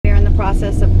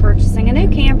process of purchasing a new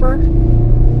camper,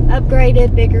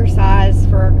 upgraded, bigger size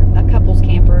for a couple's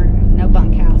camper, no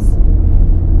bunkhouse.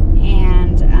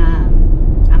 And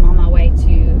I'm on my way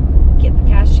to get the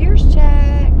cashier's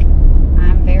check.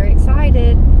 I'm very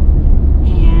excited,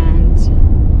 and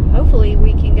hopefully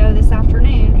we can go this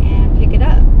afternoon and pick it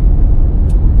up.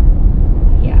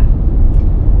 Yeah,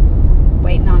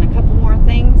 waiting on a couple more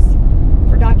things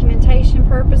for documentation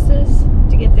purposes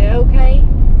to get the okay,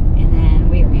 and then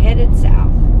we are headed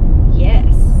south.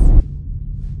 Yes.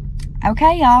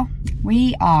 Okay, y'all,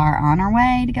 we are on our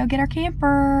way to go get our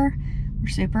camper. We're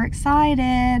super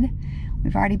excited.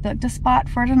 We've already booked a spot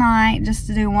for tonight just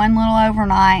to do one little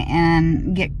overnight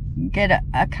and get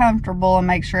a comfortable and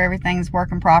make sure everything's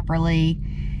working properly.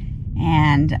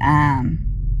 And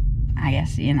I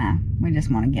guess, you know, we just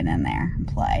want to get in there and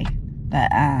play.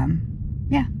 But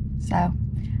yeah, so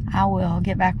I will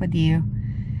get back with you,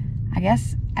 I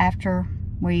guess, after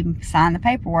we sign the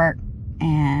paperwork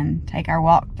and take our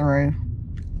walkthrough.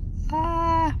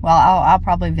 Well, I'll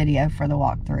probably video for the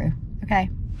walkthrough. Okay,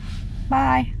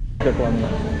 bye.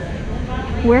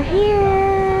 We're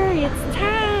here. It's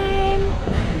time.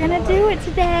 We're gonna do it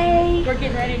today. We're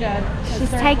getting ready to She's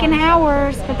taking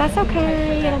hours, but that's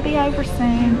okay. It'll be over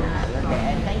soon.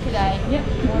 Thank you, guys. Yep.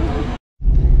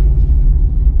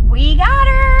 We got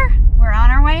her. We're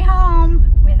on our way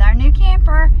home with our new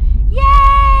camper.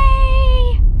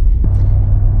 Yay!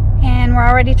 And we're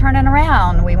already turning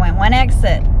around. We went one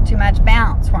exit, too much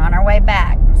bounce. We're on our way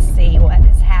back. See what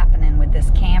is happening with this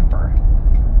camper.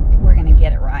 We're gonna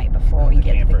get it right before we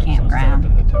get to the campground.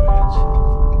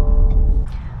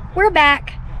 We're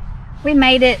back. We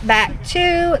made it back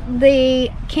to the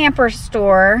camper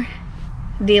store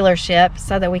dealership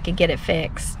so that we could get it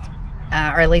fixed,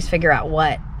 or at least figure out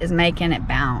what is making it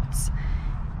bounce.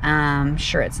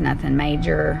 Sure, it's nothing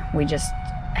major. We just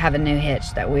have a new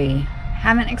hitch that we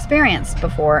haven't experienced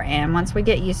before, and once we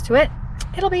get used to it,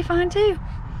 it'll be fine too.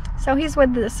 So he's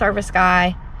with the service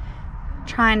guy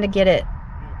trying to get it,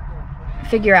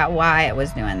 figure out why it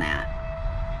was doing that.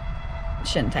 It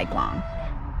shouldn't take long.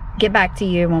 Get back to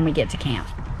you when we get to camp.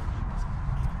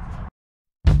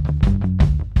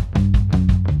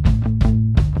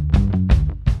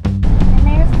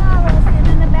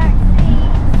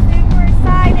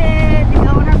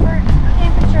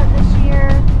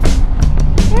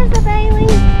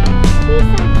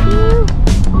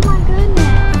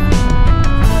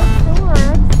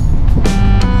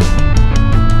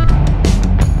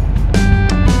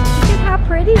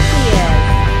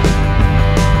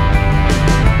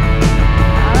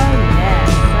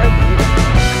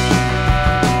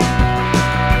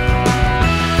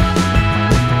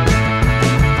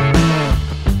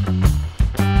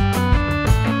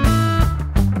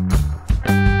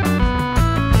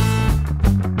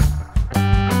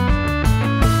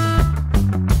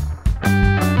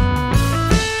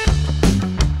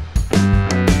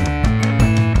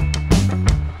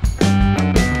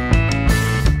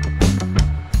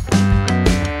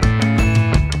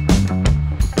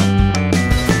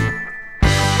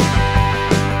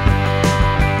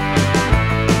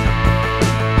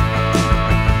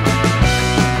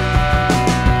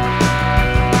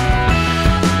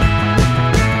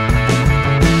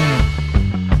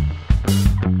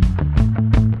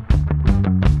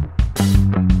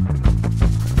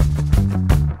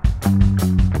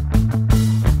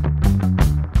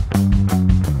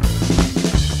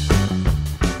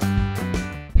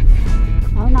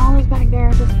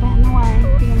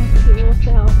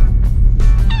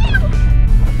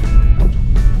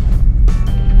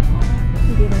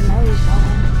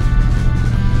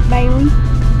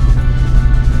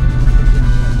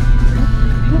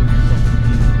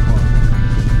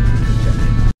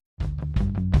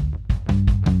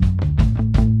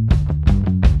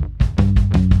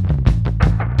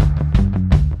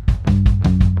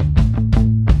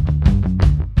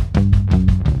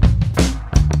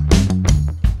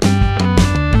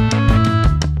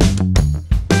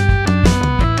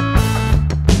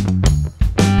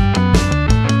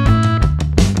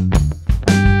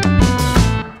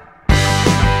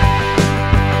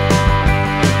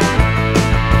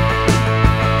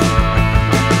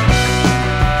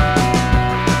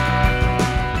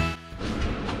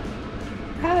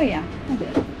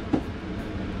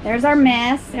 There's our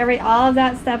mess. All of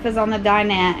that stuff is on the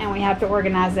dinette, and we have to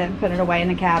organize it and put it away in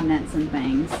the cabinets and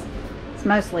things. It's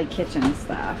mostly kitchen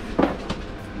stuff.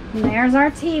 And there's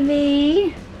our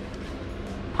TV.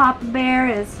 Papa Bear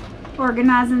is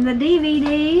organizing the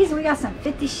DVDs. We got some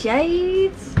 50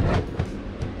 Shades.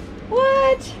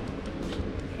 What?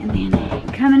 And then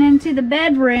coming into the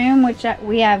bedroom, which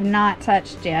we have not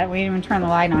touched yet. We didn't even turn the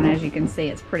light on. As you can see,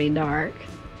 it's pretty dark.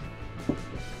 I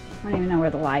don't even know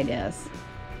where the light is.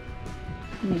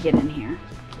 Let me get in here.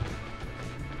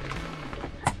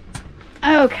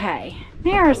 Okay,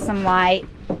 there's some light.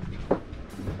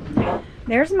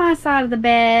 There's my side of the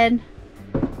bed.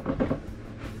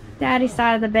 Daddy's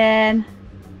side of the bed.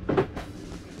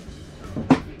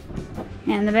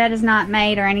 And the bed is not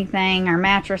made or anything. Our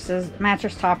mattress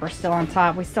topper is still on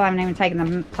top. We still haven't even taken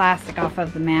the plastic off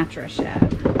of the mattress yet.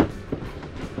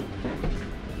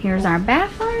 Here's our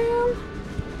bathroom.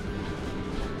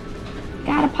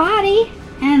 Got a potty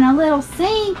and a little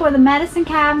sink with a medicine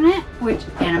cabinet,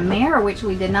 and a mirror, which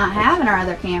we did not have in our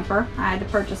other camper. I had to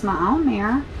purchase my own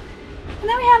mirror. And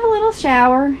then we have a little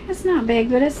shower. It's not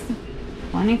big, but it's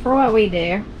plenty for what we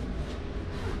do.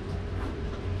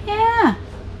 Yeah.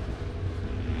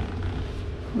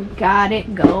 We got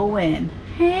it going.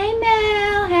 Hey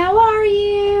Mel, how are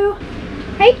you?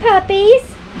 Hey puppies.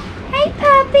 Hey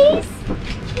puppies.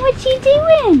 What you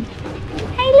doing?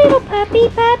 Hey little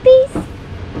puppies.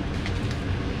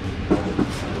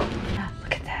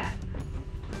 Look at that.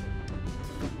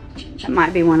 That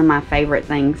might be one of my favorite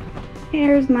things.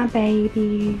 Here's my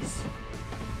babies.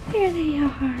 There they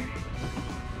are.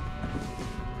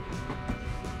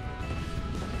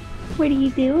 What are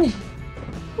you doing?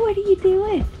 What are you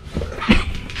doing?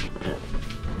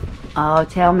 Oh,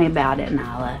 tell me about it,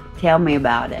 Nala. Tell me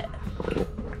about it.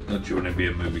 Don't you want to be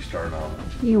a movie star, Nala?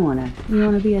 You wanna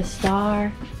be a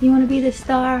star? You wanna be the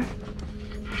star?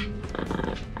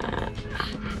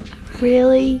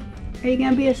 Really? Are you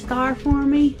gonna be a star for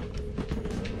me?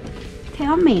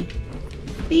 Tell me.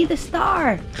 Be the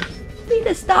star. Be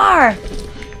the star.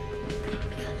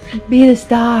 Be the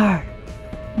star.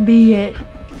 Be it.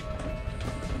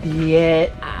 Be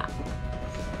it.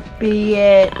 Be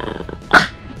it.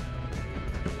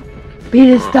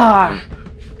 Be the star.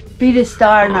 Be the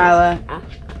star, Nyla.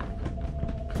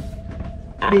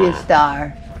 Be the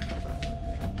star.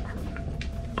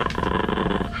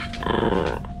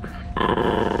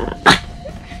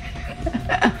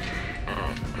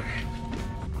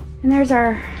 And there's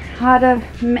our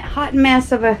hot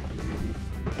mess of a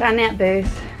dinette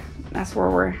booth. That's where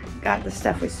we're got the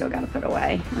stuff we still got to put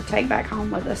away or take back home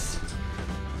with us.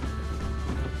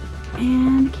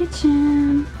 And the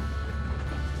kitchen.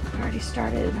 I've already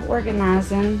started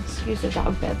organizing. Excuse the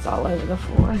dog beds all over the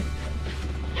floor.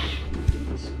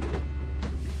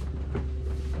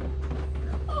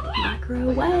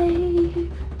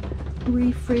 Microwave.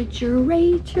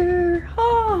 Refrigerator.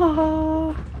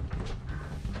 Oh.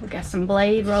 We got some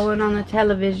Blade rolling on the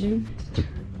television.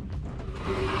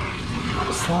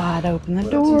 Slide open the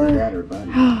door.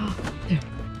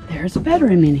 There's a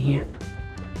bedroom in here.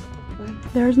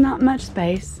 There's not much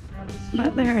space,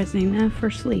 but there is enough for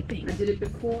sleeping. I did it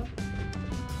before.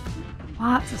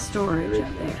 Lots of storage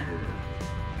up there.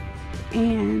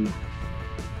 And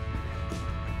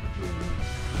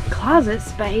closet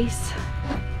space.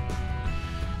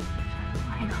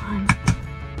 Right on.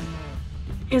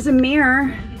 Is a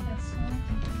mirror.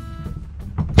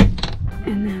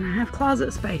 And then I have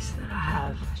closet space that I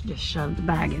have just shoved the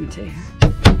bag into.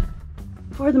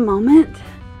 For the moment.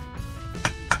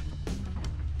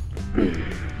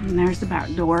 And there's the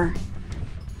back door.